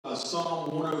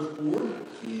Psalm 104,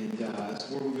 and that's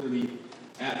where we're going to be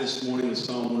at this morning, is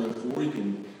Psalm 104. You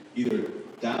can either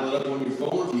dial it up on your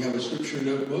phone if you have a scripture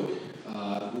notebook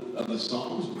of the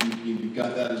Psalms. You've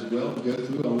got that as well to go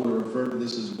through. I want to refer to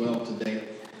this as well today.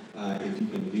 If you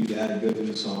can do that and go through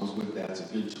the Psalms with that, it's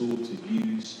a good tool to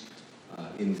use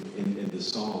in the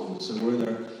Psalms. So we're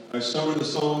in our Summer of the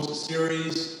Psalms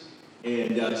series,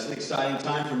 and it's an exciting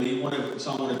time for me.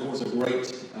 Psalm 104 is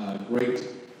a great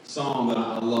psalm that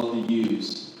I love to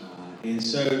use. And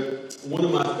so one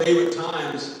of my favorite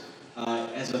times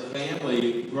as a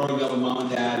family, growing up with Mom and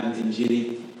Dad and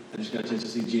Jenny, I just got a chance to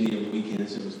see Jenny over the weekend,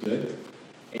 so it was good.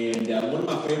 And one of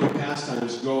my favorite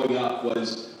pastimes growing up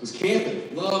was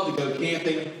camping. Loved to go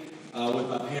camping with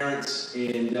my parents,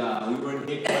 and we were in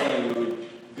Hickory, and we would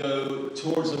go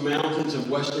towards the mountains of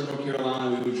western North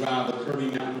Carolina. We would drive the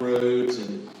curvy mountain roads,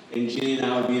 and Jenny and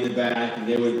I would be in the back, and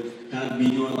they would kind of be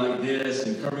doing like this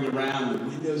and curving around. The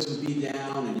windows would be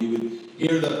down, and you would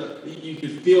hear you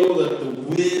could feel the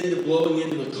wind blowing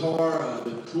into the car,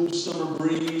 the cool summer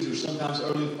breeze, or sometimes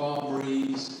early fall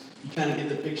breeze. You kind of get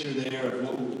the picture there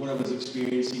of what I was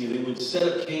experiencing, and then we'd set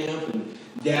up camp, and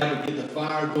Dad would get the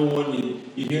fire going,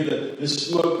 and you'd hear the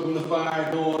smoke from the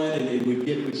fire going, and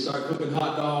we'd start cooking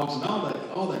hot dogs and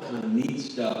all that kind of neat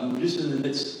stuff. We were just in the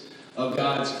midst of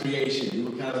God's creation.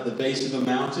 We were kind of at the base of a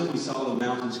mountain. We saw the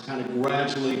mountains kind of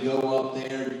gradually go up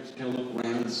there, just kind of look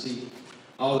around and see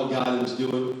all that God was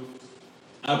doing.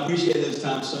 I appreciate those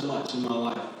times so much in my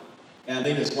life, and I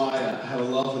think that's why I have a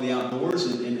love for the outdoors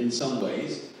in some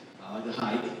ways. I like to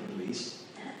hike, at least.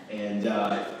 And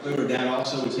I remember Dad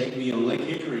also would take me on Lake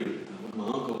Hickory with my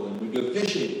uncle, and we'd go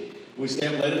fishing. We'd stay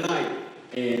up late at night,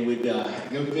 and we'd go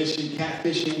fishing,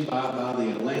 catfishing by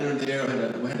the lantern there.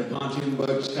 We had a pontoon boat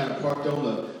just kind of parked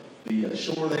on the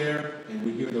shore there, and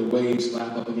we'd hear the waves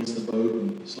slap up against the boat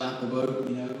and slap the boat,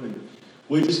 and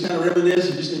we'd just kind of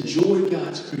reminisce and just enjoy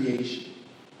God's creation.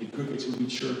 The crickets would be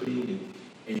chirping,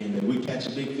 and we'd catch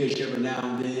a big fish every now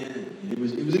and then, and it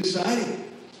was exciting.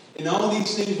 And all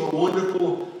these things were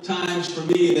wonderful times for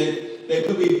me that they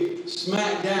put me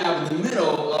smack dab in the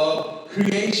middle of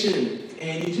creation.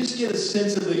 And you just get a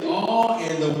sense of the awe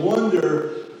and the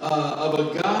wonder of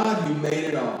a God who made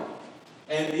it all.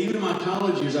 And even in my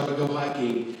college years, I would go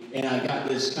hiking, and I got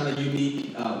this kind of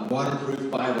unique waterproof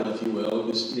Bible, if you will.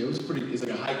 It's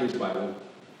like a hiker's Bible.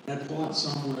 And I'd pull out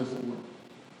Psalm 104.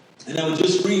 And I would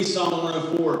just read Psalm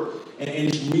 104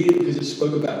 and just read it because it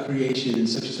spoke about creation in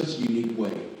such a unique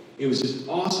way. It was just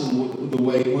awesome the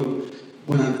way,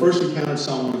 when I first encountered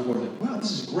Psalm 104, I was like, wow,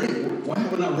 this is great. Why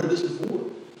have I not read this before?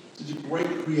 It's a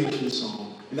great creation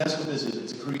song. And that's what this is.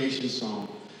 It's a creation song.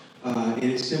 And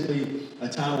it's simply a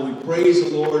time when we praise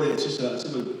the Lord, and it's just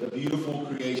a beautiful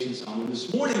creation song. And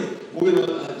this morning, we're going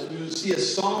to see a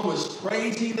psalmist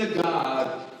praising the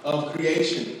God of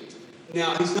creation.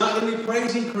 Now, he's not going to be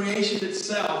praising creation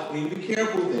itself. We need to be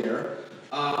careful there.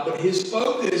 But his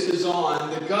focus is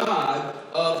on the God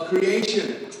of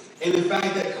creation. And the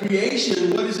fact that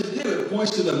creation, what does it do? It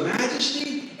points to the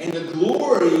majesty and the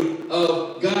glory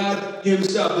of God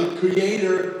himself, the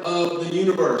creator of the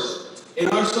universe. In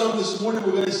our psalm this morning,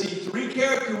 we're going to see three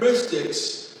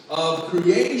characteristics of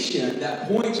creation that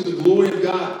point to the glory of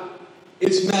God.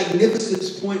 Its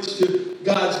magnificence points to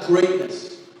God's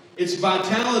greatness. Its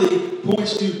vitality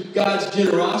points to God's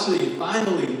generosity. And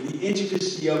finally, the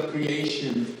intricacy of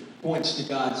creation points to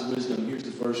God's wisdom. Here's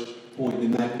the first point.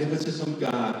 The magnificence of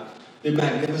God, the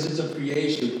magnificence of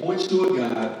creation points to a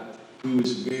God who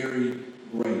is very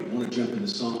great. I want to jump into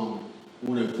Psalm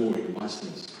 104. Watch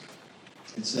this.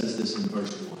 It says this in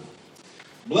verse 1.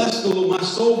 Bless the Lord, my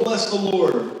soul, bless the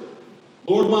Lord.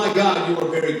 Lord my God, you are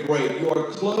very great. You are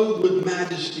clothed with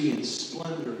majesty and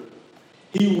splendor.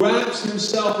 He wraps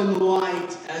himself in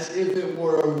light as if it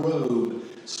were a robe,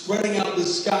 spreading out the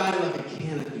sky like a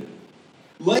canopy,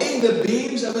 laying the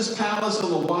beams of his palace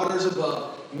on the waters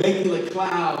above, making the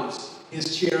clouds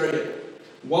his chariot,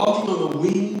 walking on the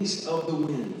wings of the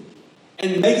wind,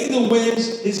 and making the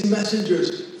winds his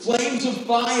messengers, flames of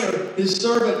fire his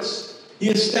servants. He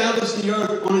established the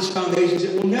earth on its foundations.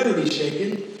 It will never be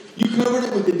shaken. You covered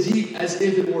it with the deep as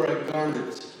if it were a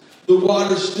garment. The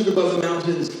waters stood above the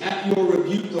mountains. At your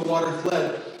rebuke, the water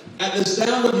fled. At the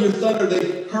sound of your thunder,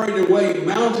 they hurried away.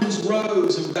 Mountains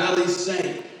rose and valleys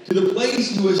sank to the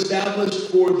place you established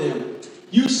for them.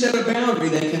 You set a boundary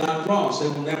they cannot cross. They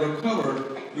will never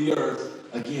cover the earth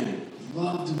again.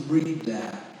 Love to read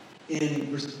that.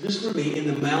 Just for me, in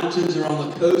the mountains or on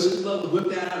the coast, I'd love to whip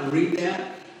that out and read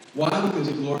that. Why? Because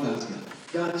it glorifies God.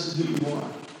 God, this is who you are.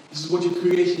 This is what your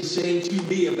creation is saying to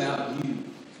me about you.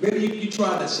 Maybe you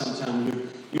try that sometime when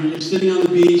You're sitting on the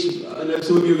beach. I know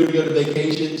some of you are going to go to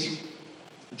vacations.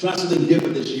 Try something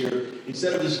different this year.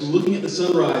 Instead of just looking at the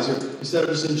sunrise, or instead of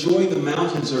just enjoying the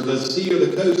mountains or the sea or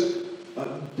the coast,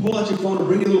 pull out your phone and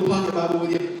bring your little pocket Bible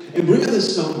with you and bring out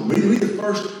this psalm. Read the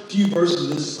first few verses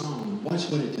of this psalm. Watch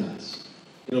what it does.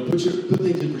 It'll put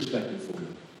things in perspective for you.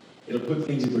 It'll put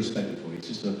things in perspective for you. It's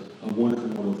just a wonderful,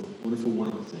 wonderful, wonderful,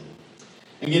 wonderful thing.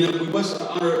 Again, we must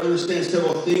understand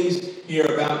several things here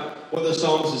about what the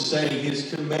psalmist is saying. He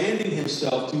is commanding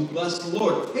himself to bless the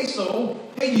Lord. Hey,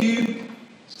 soul. Hey, you.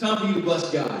 It's time for you to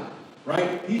bless God.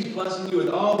 Right? He's blessing you with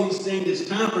all these things. It's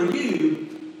time for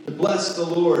you to bless the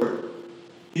Lord.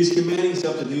 He's commanding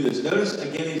himself to do this. Notice,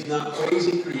 again, he's not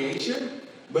praising creation,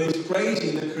 but he's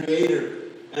praising the Creator.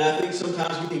 And I think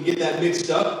sometimes we can get that mixed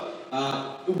up.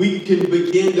 We can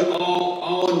begin to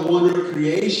all in wonder at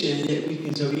creation, yet we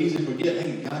can so easily forget,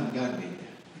 hey, God made that.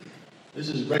 This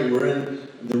is great. We're in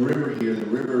the river here. The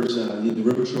river's the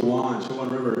River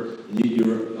Chowan River. And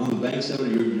you're on the banks of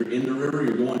it. You're in the river.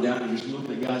 You're going down. You're just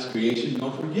looking at God's creation.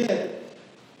 Don't forget,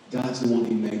 God's the one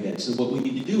who made that. So what we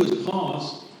need to do is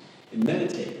pause and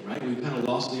meditate, right? We've kind of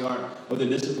lost the art or the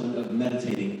discipline of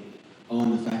meditating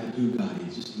on the fact of who God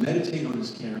is. Just meditate on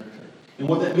His character. And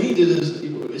what that means is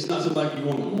it's not something like you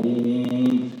want,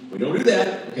 we don't do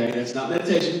that, okay? That's not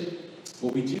meditation.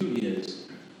 What we do is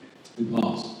we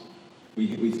pause.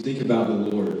 We think about the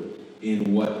Lord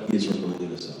and what He has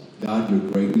reminded us of. God,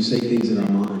 you're great. We say things in our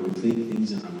mind. We think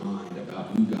things in our mind about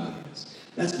who God is.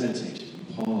 That's meditation.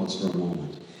 You pause for a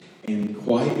moment and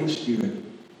quiet your spirit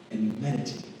and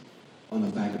meditate on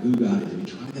the fact of who God is. If you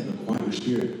try that to quiet your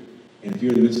spirit, and if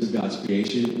you're in the midst of God's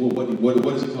creation, well, what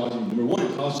does it cause you? Number one,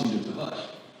 it causes you to hush.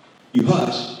 You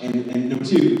hush, and number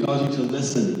two, it causes you to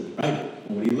listen, right?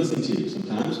 What do you listen to?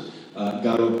 Sometimes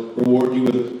God will reward you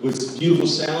with beautiful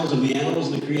sounds of the animals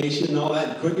and the creation and all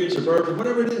that, crickets or birds or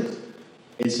whatever it is.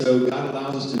 And so God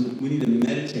allows us to, we need to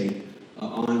meditate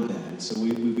on that. And so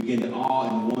we begin to awe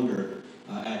and wonder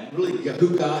at really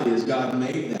who God is. God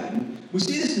made that. And we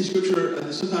see this in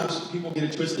Scripture. Sometimes people get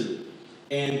it twisted.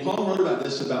 And Paul wrote about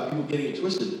this, about people getting it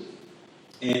twisted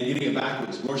and getting it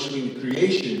backwards, worshiping the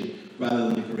creation rather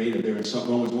than the Creator. There in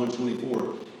Romans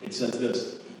 1:24, it says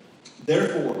this: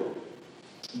 Therefore,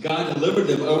 God delivered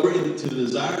them over into the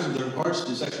desires of their hearts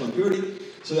to sexual impurity,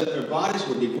 so that their bodies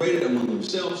were degraded among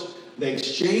themselves. They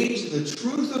exchanged the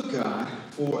truth of God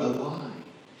for a lie,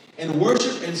 and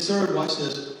worshiped and served, watch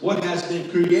this, what has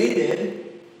been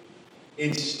created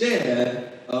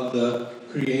instead of the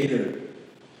Creator,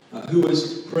 who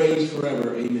is praised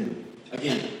forever. Amen.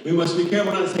 Again, we must be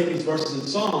careful not to take these verses and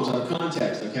Psalms out of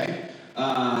context, okay?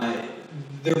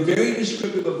 They're very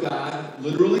descriptive of God,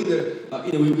 literally.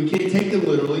 We can't take them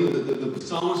literally. The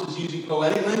psalmist is using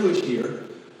poetic language here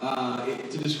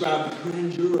to describe the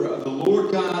grandeur of the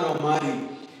Lord God Almighty.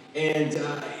 And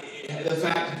the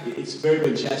fact it's very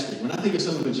majestic. When I think of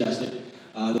something majestic,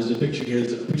 there's a picture here.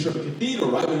 There's a picture of a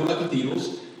cathedral, right? We know about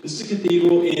cathedrals. This is a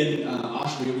cathedral in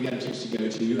Austria we got a chance to go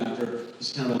to after,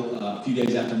 just kind of a few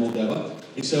days after Moldova.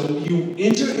 And so you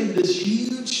enter into this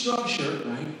huge structure,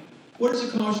 right? What does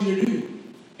it cause you to do?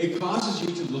 It causes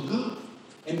you to look up.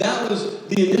 And that was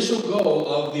the initial goal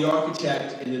of the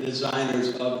architect and the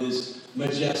designers of this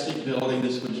majestic building,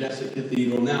 this majestic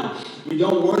cathedral. Now, we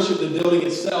don't worship the building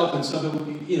itself, and some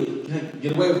people, kind of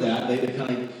get away with that. They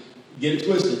kind of get it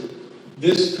twisted.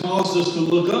 This caused us to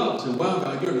look up and say, wow,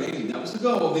 God, you're amazing. That was the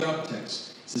goal of the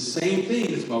architects. It's the same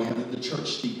thing. That's why we have the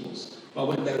church steeples. Well,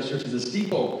 Wayne Baptist Church has a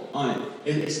steeple on it.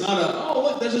 It's not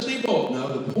look, there's a steeple.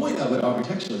 No, the point of it,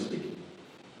 architecturally speaking,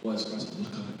 was for us to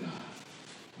look up at God.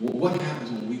 What happens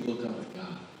when we look up at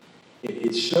God?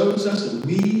 It shows us that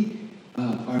we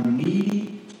are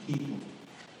needy people.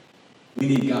 We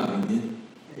need God, amen?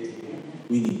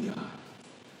 We need God.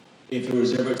 If there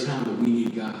was ever a time that we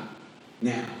need God,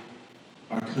 now.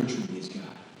 Our country needs God.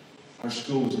 Our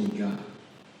schools need God.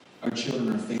 Our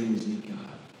children, our families need God.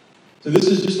 So this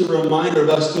is just a reminder of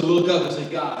us to look up and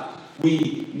say, God,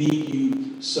 we need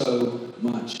you so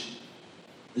much.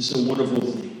 It's a wonderful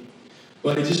thing.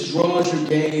 But it just draws your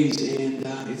gaze, and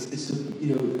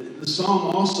the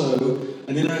psalm also,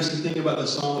 an interesting thing about the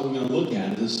psalm that we're going to look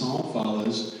at, is the psalm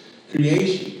follows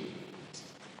creation.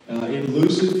 It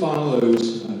loosely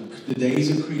follows the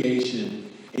days of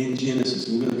creation in Genesis.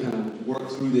 We're going to kind of work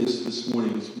through this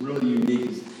morning. It's really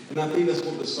unique. And I think that's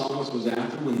what the psalmist was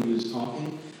after when he was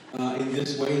talking in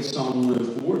this way in Psalm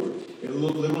 104. It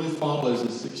literally follows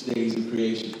the 6 days of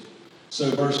creation.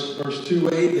 So verse 2a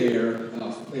there,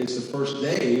 it's the first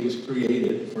day it was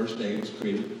created. The first day it was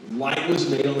created. Light was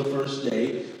made on the first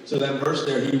day. So that verse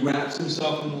there, he wraps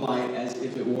himself in light as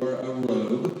if it were a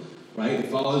robe. right?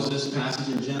 It follows this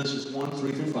passage in Genesis 1,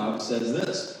 3 through 5. It says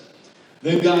this.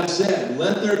 Then God said,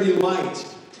 let there be light.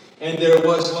 And there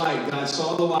was light. God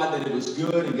saw the light that it was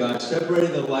good, and God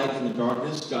separated the light from the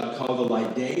darkness. God called the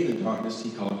light day, and the darkness he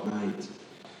called night.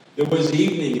 There was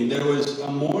evening, and there was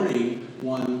a morning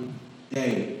one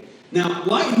day. Now,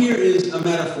 light here is a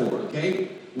metaphor, okay?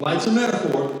 Light's a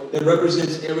metaphor that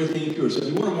represents everything pure. So if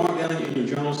you want to mark down in your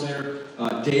journals there,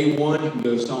 day 1, you can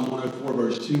go to Psalm 104,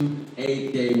 verse 2,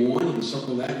 8, day 1. You can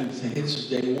circle that and say, hey, this is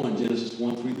day 1, Genesis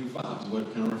 1, 3 through 5 is what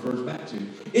it kind of refers back to.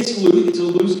 It's loose. It's a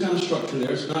loose kind of structure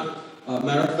there. It's not,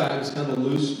 matter of fact, it's kind of a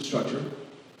loose structure.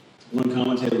 One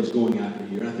commentator was going after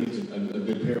here, and I think it's a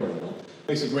good parallel.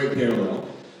 Makes a great parallel.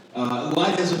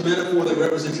 Light has a metaphor that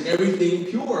represents everything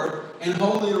pure and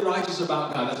holy and righteous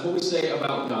about God. That's what we say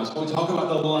about God. So when we talk about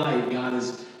the light, God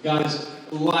is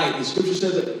light. The scripture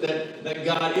says that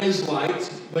God is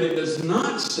light, but it does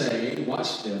not say,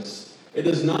 watch this, it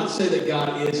does not say that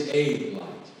God is a light.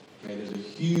 Okay, there's a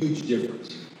huge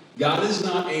difference. God is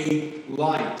not a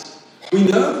light. We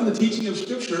know from the teaching of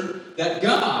Scripture that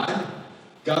God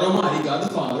Almighty, God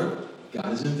the Father,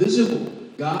 God is invisible.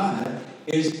 God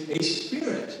is a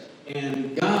spirit,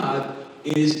 and God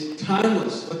is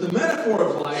timeless. But the metaphor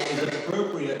of light is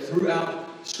appropriate throughout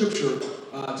Scripture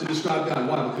to describe God.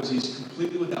 Why? Because he's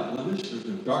completely without blemish. There's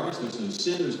no darkness, there's no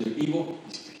sin, there's no evil.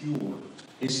 He's pure.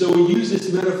 And so we use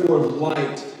this metaphor of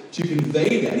light to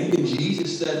convey that. Even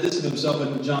Jesus said this of himself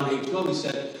in John 8:12.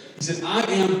 He said, I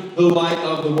am the light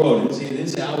of the world. He didn't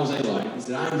say I was a light. He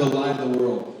said, I am the light of the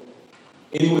world.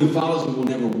 Anyone who follows me will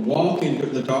never walk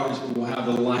in the darkness, but will have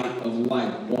the light of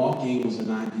life. Walking was an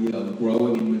idea of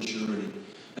growing in maturity.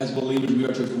 As believers, we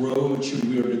are to grow in maturity.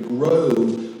 We are to grow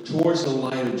towards the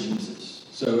light of Jesus.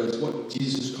 So that's what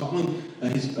Jesus is calling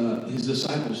his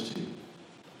disciples to.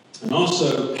 And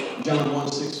also, John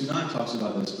 1, 6 through 9 talks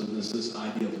about this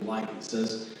idea of light. It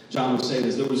says, John would say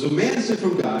this, there was a man sent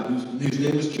from God whose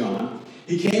name was John.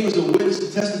 He came as a witness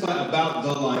to testify about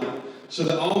the light, so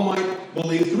that all might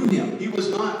believe through him. He was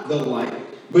not the light,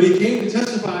 but he came to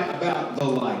testify about the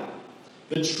light.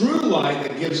 The true light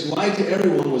that gives light to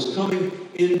everyone was coming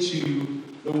into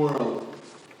the world.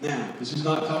 Now, this is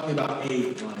not talking about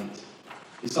a light.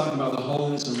 It's talking about the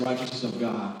holiness and righteousness of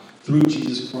God through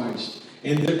Jesus Christ.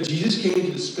 And that Jesus came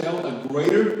to dispel a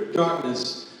greater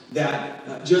darkness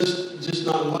that just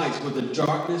not lights, but the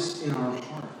darkness in our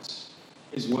hearts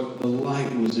is what the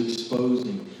light was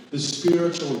exposing. The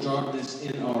spiritual darkness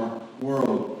in our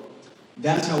world.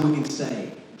 That's how we can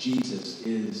say Jesus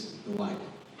is the light.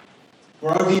 For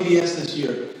our VBS this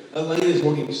year, Elaine is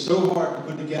working so hard to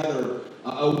put together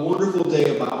a wonderful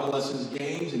day of Bible lessons,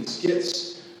 games, and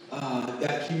skits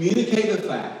that communicate the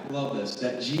fact, love this,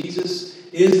 that Jesus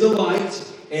is the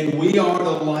light and we are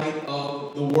the light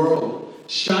of the world,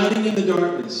 shining in the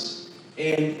darkness.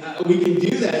 And we can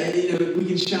do that. We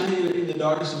can shine in the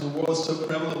darkness of the world. It's so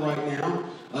prevalent right now.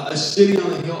 A city on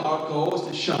the hill, our goal is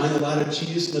to shine the light of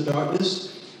Jesus in the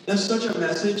darkness. That's such a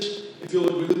message, if you'll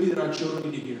agree with me, that our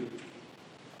children need to hear.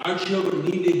 Our children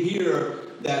need to hear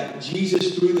that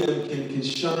Jesus through them can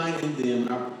shine in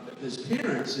them. As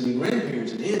parents and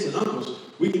grandparents and aunts and uncles,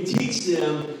 we can teach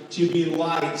them to be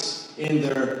lights in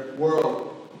their world.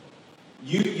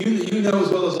 You know as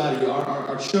well as I do,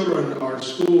 our children, our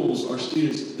schools, our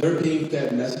students, they're being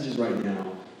fed messages right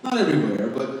now. Not everywhere,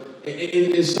 but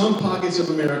in some pockets of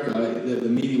America, the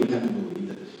media would have you believe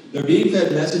that they're being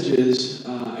fed messages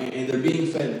and they're being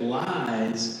fed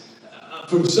lies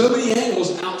from so many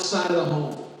angles outside of the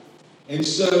home. And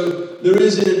so there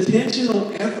is an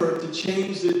intentional effort to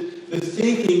change the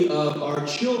thinking of our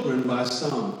children by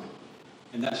some.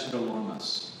 And that should alarm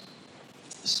us.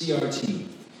 CRT,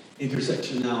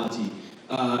 intersectionality.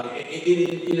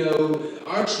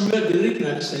 Our true identity, can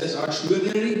I just say this? Our true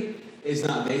identity is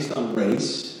not based on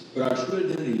race, but our true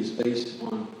identity is based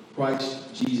on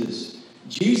Christ Jesus.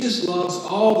 Jesus loves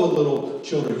all the little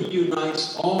children. He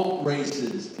unites all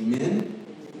races. Amen?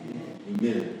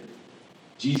 Amen.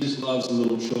 Jesus loves the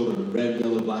little children, red,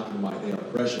 yellow, black, and white. They are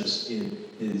precious in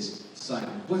his sight.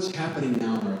 What's happening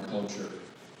now in our culture?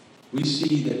 We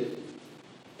see that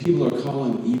people are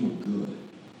calling evil good.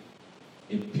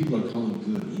 And people are calling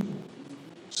good evil.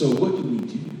 So what do we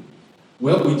do?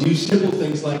 Well, we do simple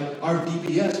things like our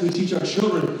VBS. We teach our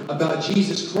children about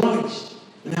Jesus Christ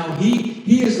and how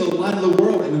He is the light of the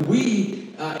world. And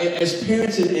we, as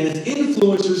parents and as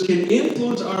influencers, can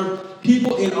influence our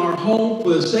people in our home for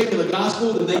the sake of the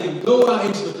gospel, that they can go out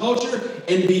into the culture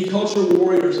and be culture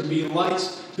warriors and be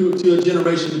lights to a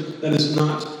generation that is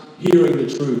not hearing the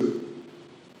truth.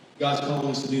 God's calling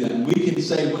us to do that. And we can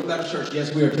say, what about church?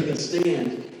 Yes, we are taking a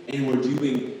stand, and we're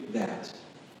doing that.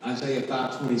 Isaiah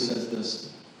 5:20 says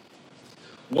this.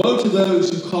 Woe to those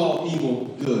who call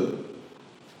evil good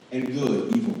and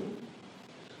good evil,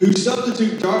 who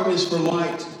substitute darkness for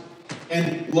light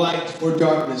and light for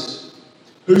darkness,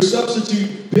 who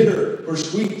substitute bitter for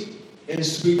sweet and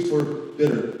sweet for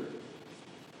bitter.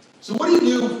 So what do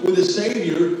you do with a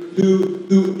Savior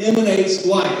who emanates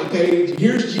light? Okay,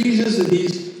 here's Jesus, and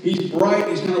he's bright.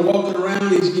 He's kind of walking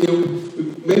around. He's,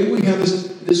 maybe we have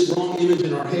this wrong image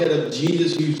in our head of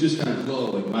Jesus who's just kind of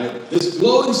glowing, right? This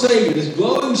glowing Savior, this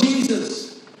glowing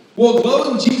Jesus. Well,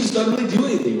 glowing Jesus doesn't really do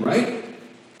anything, right?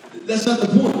 That's not the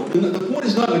point. And the point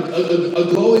is not a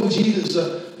glowing Jesus,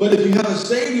 but if you have a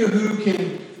Savior who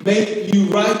can make you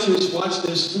righteous, watch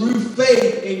this, through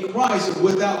faith in Christ and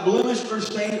without blemish or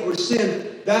stain or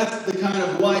sin, that's the kind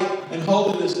of light and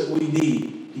holiness that we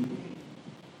need, people.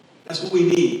 That's what we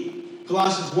need.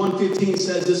 Colossians 1:15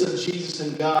 says this of Jesus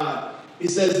and God. It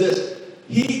says this,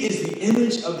 He is the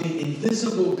image of the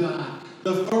invisible God,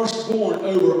 the firstborn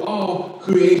over all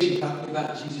creation. Talking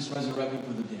about Jesus resurrecting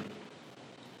from the dead.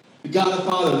 The God the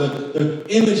Father, the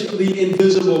image of the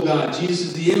invisible God. Jesus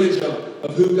is the image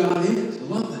of who God is. I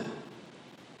love that.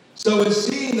 So in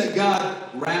seeing that God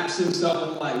wraps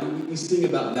himself in light, we sing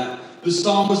about that. The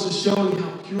psalmist is showing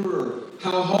how pure,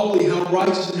 how holy, how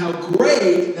righteous, and how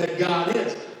great that God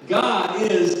is. God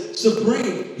is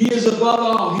supreme. He is above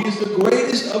all. He is the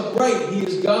greatest of great. He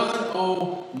is God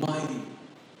Almighty.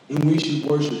 And we should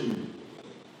worship Him.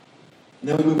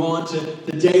 Now we move on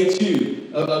to day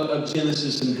 2 of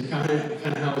Genesis and kind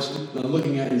of how it's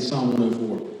looking at in Psalm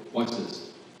 104. Watch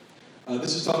this.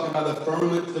 This is talking about the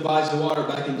firmament divides the water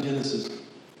back in Genesis.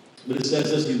 But it says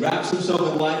this, He wraps himself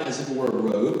in light as if it were a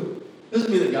robe.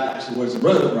 Doesn't mean that God actually wears a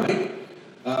robe, right?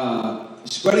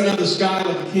 Spreading out the sky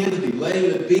like a canopy,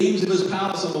 laying the beams of His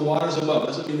palace on the waters above.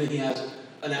 Doesn't mean that He has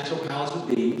an actual palace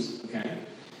with beams, okay?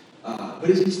 But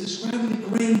He's describing the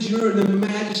grandeur and the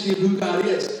majesty of who God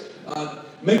is.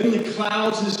 Making the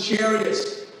clouds His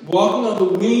chariots, walking on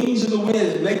the wings of the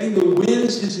wind, making the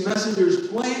winds His messengers,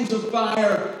 flames of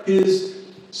fire His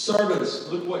servants.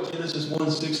 Look what Genesis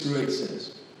 1:6-8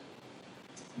 says.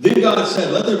 Then God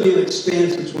said, let there be an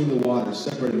expanse between the waters,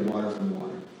 separating water from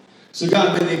water. So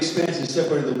God made the expanses,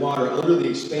 separated the water under the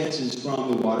expanses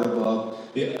from the water above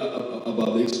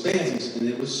the expanses. And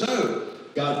it was so.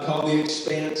 God called the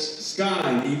expanse sky,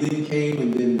 and evening came,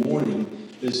 and then morning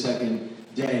the second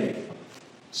day.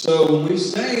 So when we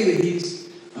say that He's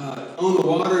on the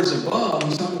waters above,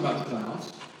 He's talking about the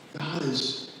clouds. God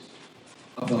is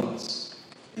above us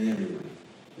and everywhere.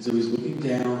 And so He's looking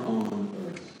down on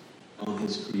earth, on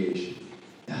His creation.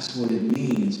 That's what it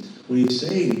means when He's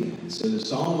saying that. And so the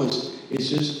psalmist is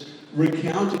just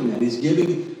recounting that. He's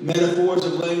giving metaphors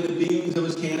of laying the beams of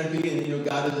His canopy, and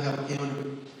God doesn't have a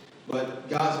canopy, but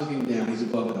God's looking down. He's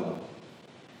above it all.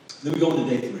 Then we go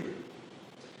into day 3.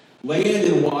 Land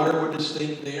and water were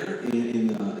distinct there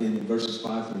in verses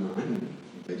 5-9.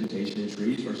 Vegetation and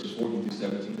trees, verses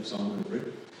 14-17 of Psalm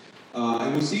 103.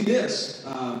 And we see this.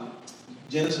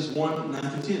 Genesis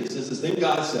 1:9-10. It says this, Then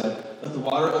God said, let the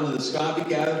water under the sky be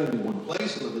gathered into one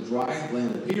place, and let the dry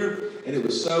land appear. And it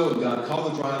was so, and God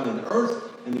called the dry land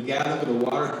earth, and the gathering of the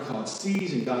water He called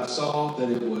seas, and God saw that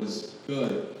it was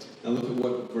good. Now look at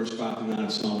what verse 5-9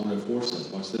 of Psalm 104 says.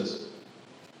 Watch this.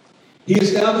 He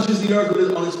establishes the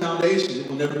earth on its foundations. It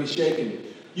will never be shaken.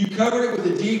 You covered it with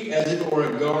the deep as if it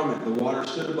were a garment. The water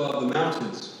stood above the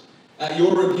mountains. At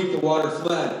your rebuke, the water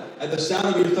fled. At the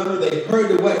sound of your thunder, they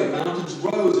hurried away. Mountains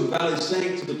rose and valleys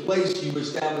sank to the place you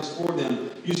established for them.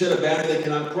 You set a boundary they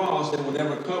cannot cross. They will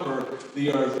never cover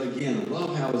the earth again. I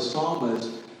love how the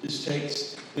psalmist just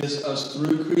takes us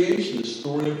through creation, the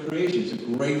story of creation. It's a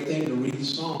great thing to read the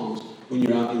Psalms when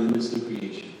you're out in the midst of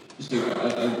creation. It's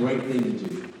a great thing to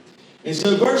do. And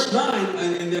so verse 9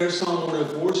 in there, Psalm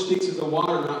 104, speaks of the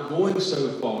water not going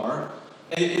so far.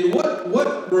 And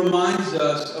what reminds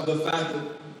us of the fact that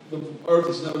the earth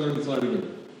is never going to be flooded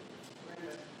again?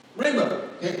 Rainbow.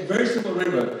 Okay, very simple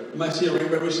rainbow. You might see a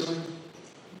rainbow recently?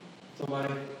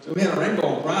 Somebody? So we had a rainbow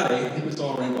on Friday. I think we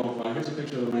saw a rainbow on Friday. Here's a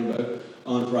picture of the rainbow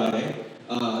on Friday.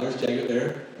 There's Jacob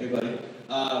there. Hey, buddy.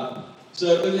 So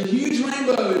it was a huge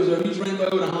rainbow. It was a huge rainbow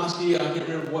in a hosky. I can't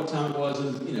remember what time it was. It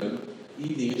was,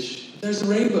 evening-ish. There's a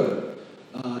rainbow.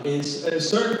 And at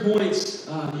certain points,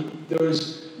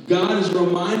 God is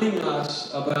reminding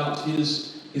us about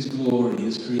His glory,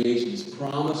 His creation, His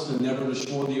promise to never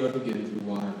destroy the earth again through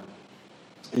water.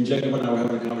 And Jacob and I were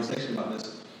having a conversation about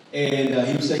this. And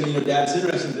he was saying, Dad's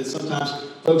interested that sometimes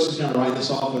folks just kind of write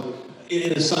this off with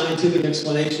in a scientific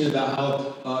explanation about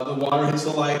how the water hits the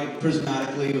light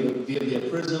prismatically via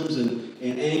prisms and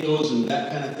angles and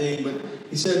that kind of thing. But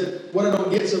he said, what I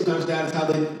don't get sometimes, Dad, is how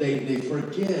they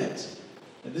forget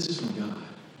that this is from God.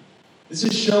 This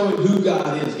is showing who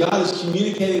God is. God is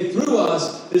communicating through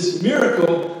us this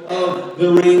miracle of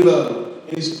the rainbow.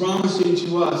 And He's promising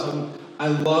to us, I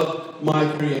love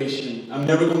my creation. I'm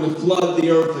never going to flood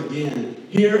the earth again.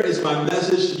 Here is my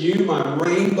message to you, my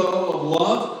rainbow of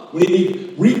love. We need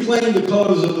to reclaim the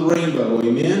colors of the rainbow,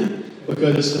 amen?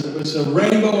 Because it's a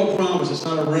rainbow of promise. It's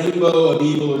not a rainbow of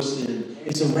evil or sin.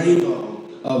 It's a rainbow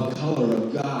of color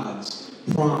of God's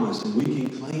promise. And we can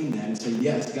claim that and say,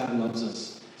 yes, God loves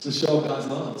us. It's a show of God's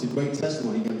love. It's a great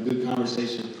testimony. You have a good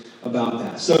conversation about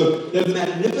that. So the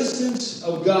magnificence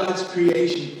of God's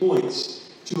creation points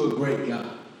to a great God.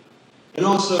 And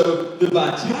also, the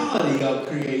vitality of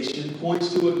creation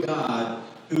points to a God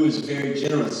who is very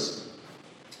generous.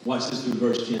 Watch this through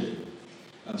verse 10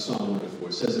 of Psalm 104.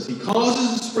 It says this: He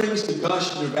causes the springs to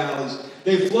gush in their valleys.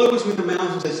 They flow between the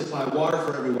mountains. They supply water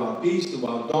for every wild beast. The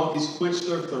wild donkeys quench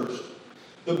their thirst.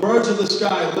 The birds of the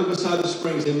sky live beside the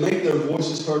springs. They make their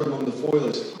voices heard among the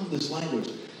foliage. I love this language.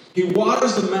 He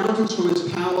waters the mountains from His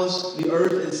palace. The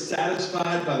earth is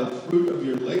satisfied by the fruit of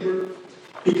your labor.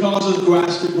 He causes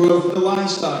grass to grow for the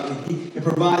livestock, and He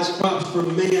provides crops for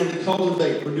man to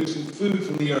cultivate, producing food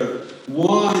from the earth,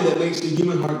 wine that makes the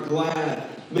human heart glad,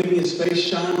 making His face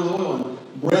shine with oil,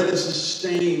 and bread that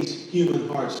sustains human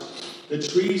hearts. The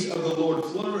trees of the Lord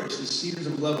flourish, the cedars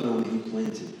of Lebanon that He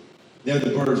planted. There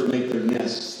the birds make their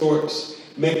nests. Storks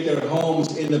make their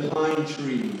homes in the pine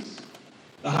trees.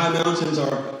 The high mountains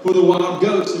are for the wild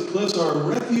goats. The cliffs are a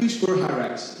refuge for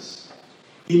hyraxes.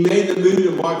 He made the moon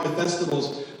to mark the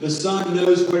festivals. The sun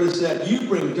knows where to set. You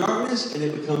bring darkness, and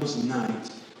it becomes night.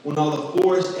 When all the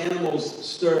forest animals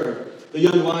stir, the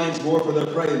young lions roar for their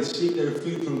prey and seek their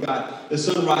food from God. The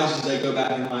sun rises, they go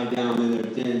back and lie down in their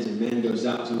dens, and man goes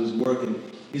out to his work and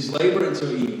his labor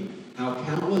until evening. How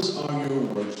countless are your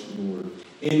works, Lord.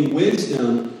 In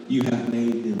wisdom you have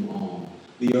made them all.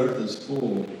 The earth is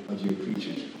full of your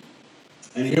creatures.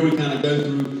 And here we kind of go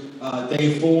through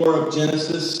day 4 of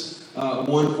Genesis.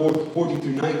 14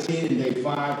 through 19, and day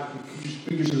 5,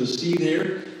 figures of the sea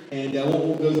there. And I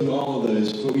won't go through all of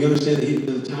those, but we understand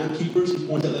that the timekeepers, he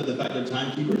points out the fact they're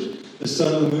timekeepers. The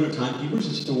sun and the moon are timekeepers.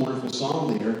 It's just a wonderful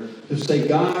song there to say,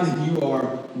 God, you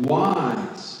are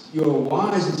wise. You are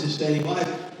wise in sustaining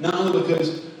life. Not only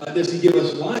because does He give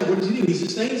us life, what does He do? He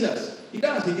sustains us. He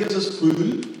does. He gives us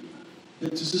food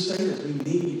to sustain us. We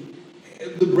need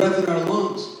the breath in our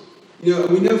lungs. You know,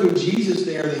 we know from Jesus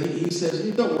there that he says,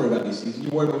 don't worry about these things. You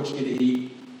worry about what you get to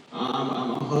eat.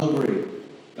 I'm hungry.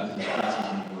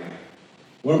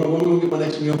 Where am I going to get my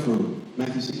next meal from?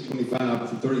 Matthew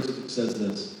 6:25-30 says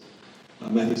this.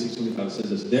 Matthew 6:25 says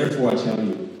this. Therefore I tell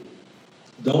you,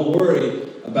 don't worry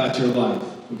about your life.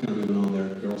 We're kind of moving on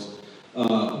there, girls.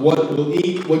 What you will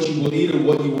eat, or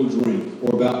what you will drink,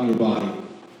 or about your body.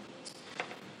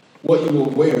 What you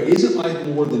will wear. Isn't life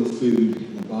more than food,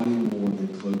 and the body more than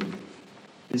clothing?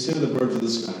 Consider the birds of the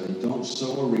sky. They don't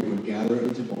sow or reap or gather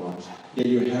into barns, yet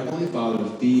your heavenly Father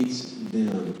feeds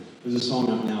them. There's a song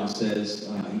out now that says,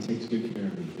 He takes good care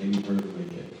of me. Maybe you've heard it on the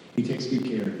radio. He takes good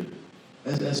care of me.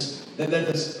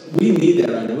 We need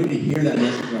that right now. We need to hear that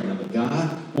message right now. That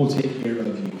God will take care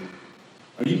of you.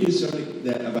 Are you concerned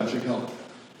about your health?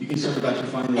 Are you concerned about your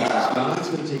finances? God's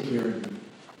going to take care of you.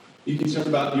 Are you concerned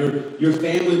about your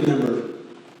family member,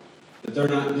 that they're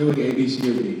not doing A, B, C,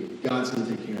 or D? God's going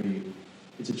to take care of you.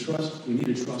 It's a trust. We need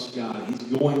to trust God. He's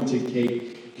going to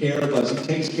take care of us. He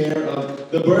takes care of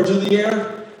the birds of the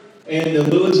air and the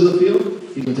lilies of the field.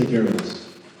 He's going to take care of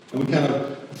us. And we kind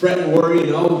of fret and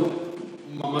worry,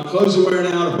 my clothes are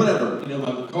wearing out, or whatever.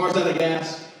 My car's out of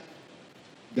gas.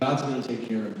 God's going to take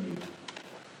care of you.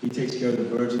 He takes care of the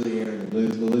birds of the air and the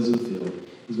lilies of the field.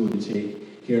 He's going to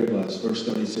take care of us. Verse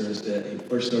 30 says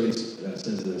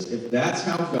this. If that's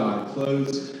how God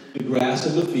clothes the grass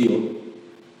of the field,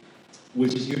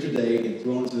 which is here today and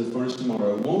thrown into the furnace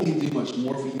tomorrow, won't He do much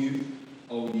more for you,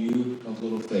 O you of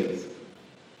little faith?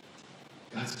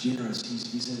 God's generous.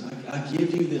 He says, I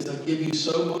give you this. I give you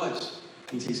so much.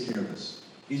 He takes care of us.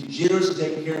 He's generous in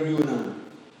taking care of you and I.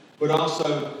 But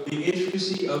also, the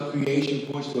intricacy of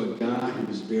creation points to a God who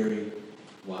is very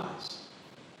wise.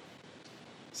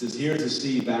 It says, here is the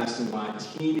sea, vast and wide,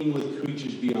 teeming with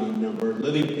creatures beyond number,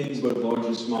 living things both large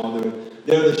and small.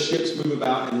 There the ships move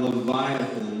about, and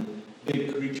Leviathan,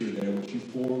 big creature there, which you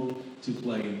formed to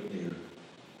play there.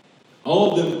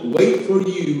 All of them wait for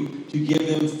you to give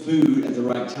them food at the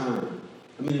right time.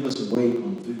 How many of us wait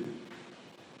on food?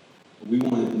 We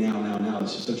want it now.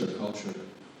 It's just such a culture.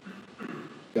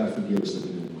 God forgive us that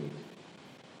we don't wait.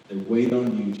 They wait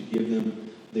on you to give them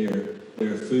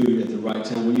their food at the right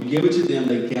time. When you give it to them,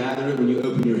 they gather it. When you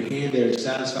open your hand, they are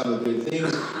satisfied with good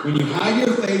things. When you hide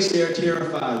your face, they are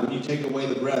terrified. When you take away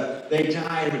the breath, they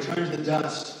die and return to the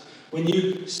dust. When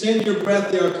you send your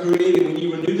breath, they are created. When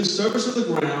you renew the surface of the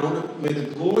ground, may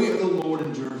the glory of the Lord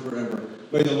endure forever.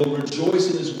 May the Lord rejoice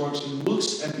in his works. He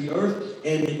looks at the earth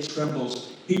and it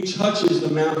trembles. He touches the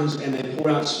mountains and they pour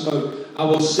out smoke. I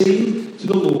will sing to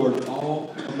the Lord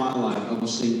all of my life. I will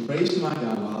sing praise to my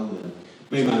God while I live.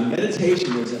 May my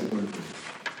meditation, what's that word?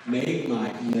 May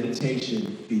my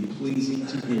meditation be pleasing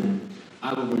to him.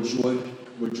 I will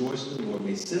rejoice in the Lord.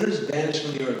 May sinners vanish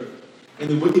from the earth, and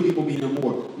the wicked people be no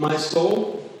more. My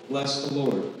soul, bless the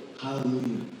Lord.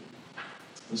 Hallelujah.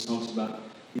 This talks about,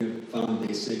 found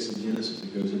day 6 in Genesis.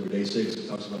 It goes over day 6. It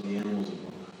talks about the animals and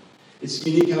whatnot. It's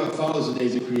unique how it follows the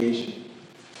days of creation.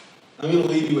 I'm going to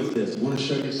leave you with this. I want to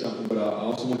show you something, but I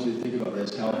also want you to think about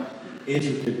this, how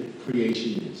intricate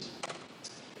creation is.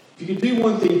 If you can do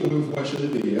one thing for me before I show the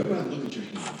video, look at your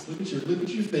hands. Look at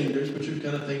your fingers. Put your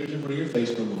kind of fingers in front of your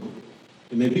face for a moment.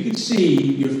 And maybe you can see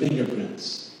your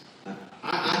fingerprints.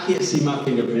 I can't see my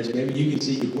fingerprints. Maybe you can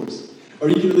see yours. Or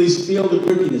you can at least feel the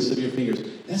grippiness of your fingers.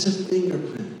 That's a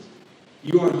fingerprint.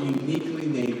 You are uniquely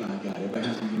made by God. Everybody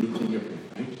has a unique fingerprint,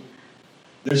 right?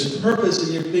 There's purpose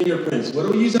in your fingerprints. What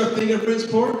do we use our fingerprints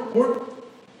for?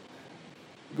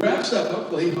 Grab stuff,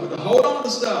 hopefully. To hold on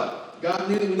to stuff. God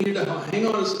knew that we needed to hang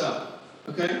on to stuff.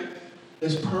 Okay?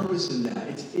 There's purpose in that.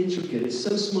 It's intricate. It's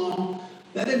so small.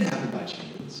 That didn't happen by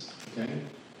chance. Okay?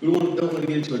 We don't want to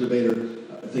get into a debate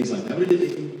or things like that.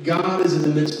 But God is in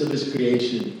the midst of his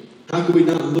creation. How can we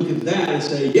not look at that and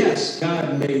say, yes,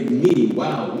 God made me.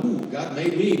 Wow, God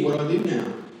made me. What do I do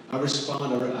now? I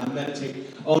respond, or I meditate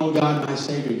on God, my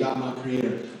Savior, God, my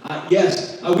Creator. We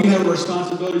have a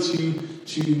responsibility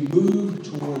to move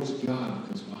towards God,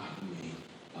 because why? He made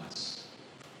us.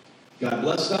 God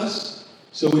blessed us,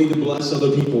 so we need to bless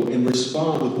other people and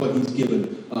respond with what he's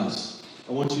given us.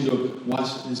 I want you to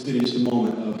watch this video just a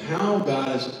moment of how God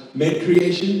has made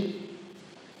creation.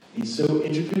 He's so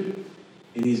intricate,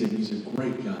 and he's a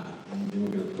great God. And then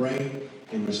we're going to pray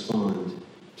and respond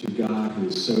to God who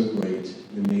is so great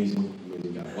and amazing,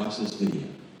 amazing God. Watch this video.